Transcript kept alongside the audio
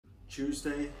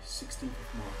Tuesday, 16th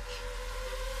of March.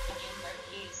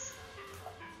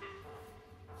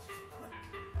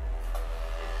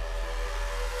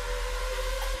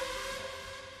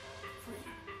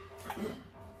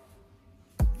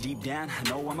 Deep down, I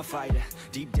know I'm a fighter.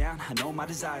 Deep down, I know my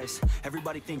desires.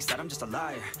 Everybody thinks that I'm just a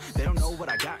liar. They don't know what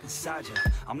I got inside ya.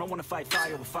 I'm not one to fight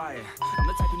fire with fire. I'm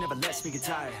the type who never lets me get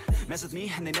tired. Mess with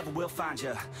me and they never will find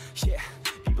ya. Yeah,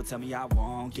 people tell me I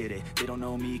won't get it. They don't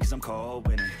know me cause I'm cold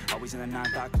winning. Always in the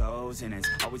ninth, I closing. It's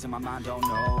always in my mind, don't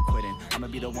know quitting. I'ma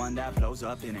be the one that blows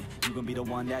up in it. You gon' be the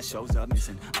one that shows up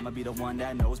missing. I'ma be the one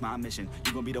that knows my mission.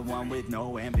 You gon' be the one with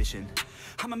no ambition.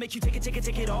 I'ma make you take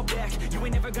it all back. You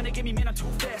ain't never gonna get me, man, I'm too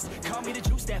fast. Call me the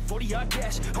juice, that 40-yard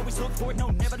dash. Always look forward, no,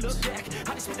 never look back.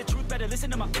 I just spit the truth, better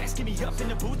listen to my facts. Get me up in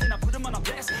the booth and I put them on a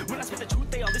blast. When I spit the truth,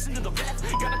 they all listen to the rap.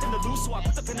 Got nothing to lose, so I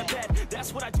put the pen to bed.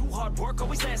 That's what I do, hard work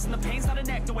always lasts. And the pain's not an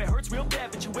act, no, it hurts real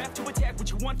bad. But you have to attack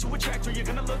what you want to attract, or you're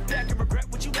gonna look back and regret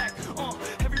what you lack.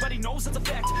 Everybody knows that's a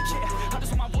fact. Yeah, I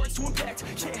just want my words to impact.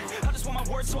 Yeah, I just want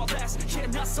my words to all last. Yeah,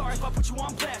 not sorry if I put you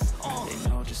on blast. They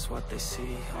know just what they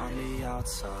see on the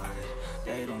outside.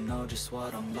 They don't know just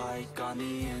what I'm like on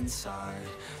the inside.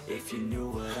 If you knew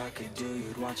what I could do,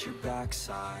 you'd watch your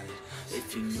backside.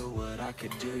 If you knew what I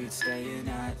could do, you'd stay in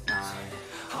at night.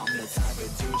 I'm the type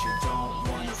of dude you don't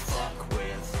wanna fuck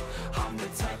with. I'm the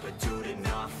type of dude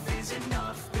enough is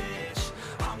enough, bitch.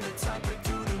 I'm the type of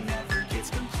dude who never gets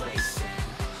complacent.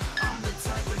 I'm the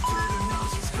type of dude who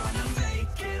knows he's gonna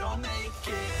make it, I'll make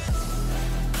it.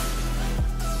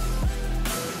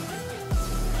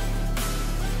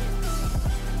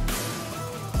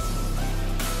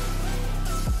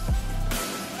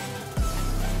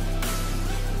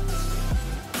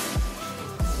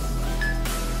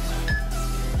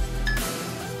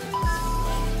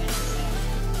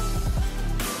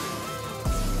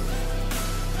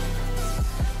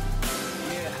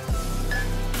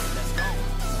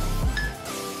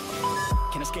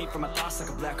 Escape from my thoughts like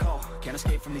a black hole. Can't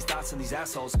escape from these thoughts and these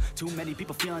assholes. Too many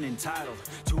people feeling entitled.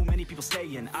 Too many people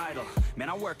staying idle. Man,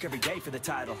 I work every day for the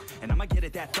title, and I'ma get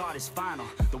it, that thought is final.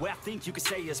 The way I think you could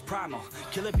say is primal.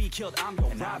 Kill it, be killed, I'm your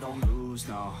rival. I don't lose,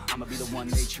 no. I'ma be the one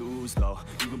they choose, though.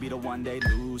 You gon' be the one they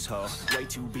lose, ho. Way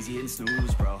too busy hitting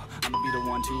snooze, bro. I'ma be the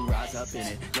one to rise up in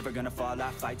it. Never gonna fall, I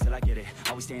fight till I get it.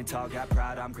 Always staying tall, got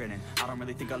pride, I'm grinning. I don't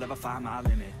really think I'll ever find my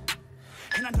limit.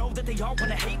 And I know that they all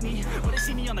wanna hate me, but they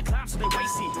see me on the climb, so they wait,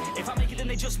 see. If I make it, then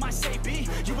they just might say, B,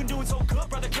 you been doing so good,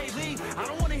 brother K-Lee. I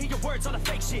don't wanna hear your words, all the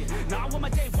fake shit. Now I want my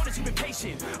day one is you been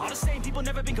patient. All the same people,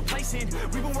 never been complacent.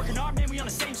 We've been working hard, man, we on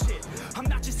the same shit. I'm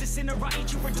not just a sinner, I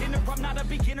ain't you for dinner. I'm not a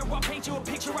beginner, I'll paint you a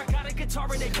picture. I got a guitar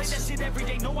and they play that shit every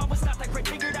day. No, I was not that great,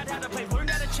 figured out how to play.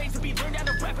 Learned how to change the beat, learned how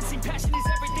to rap and sing. Passion is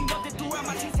everything, loved it throughout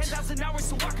my teens. 10,000 hours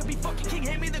so I could be fucking king.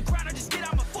 Hand me the ground or just get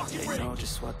out my fucking ring. They know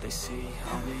just what they see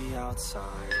on the outside.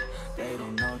 They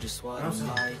don't know just what I'm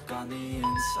like on the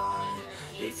inside.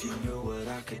 If you knew what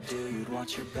I could do, you'd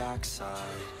watch your backside.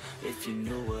 If you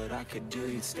knew what I could do,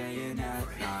 you'd stay in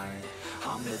at night.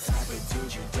 I'm the type of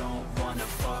dude you don't wanna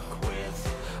fuck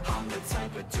with. I'm the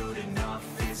type of dude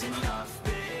enough is enough,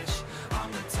 bitch.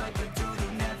 I'm the type of dude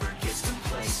who never gets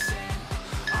complacent.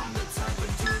 I'm the type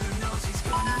of dude who knows he's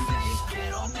gonna make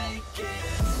it, I'll make it.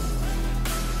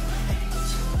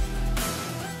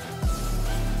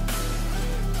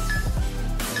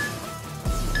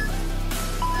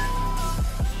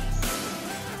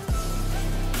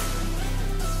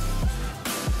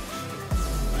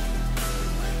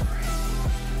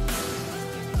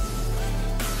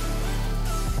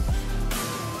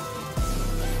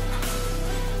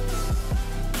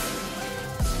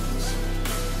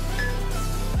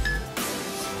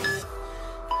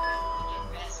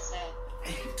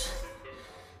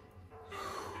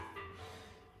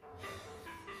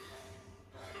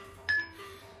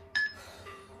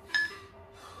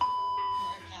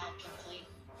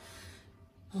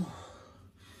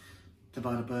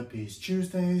 TABATA burpees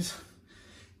Tuesdays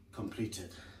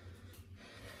completed.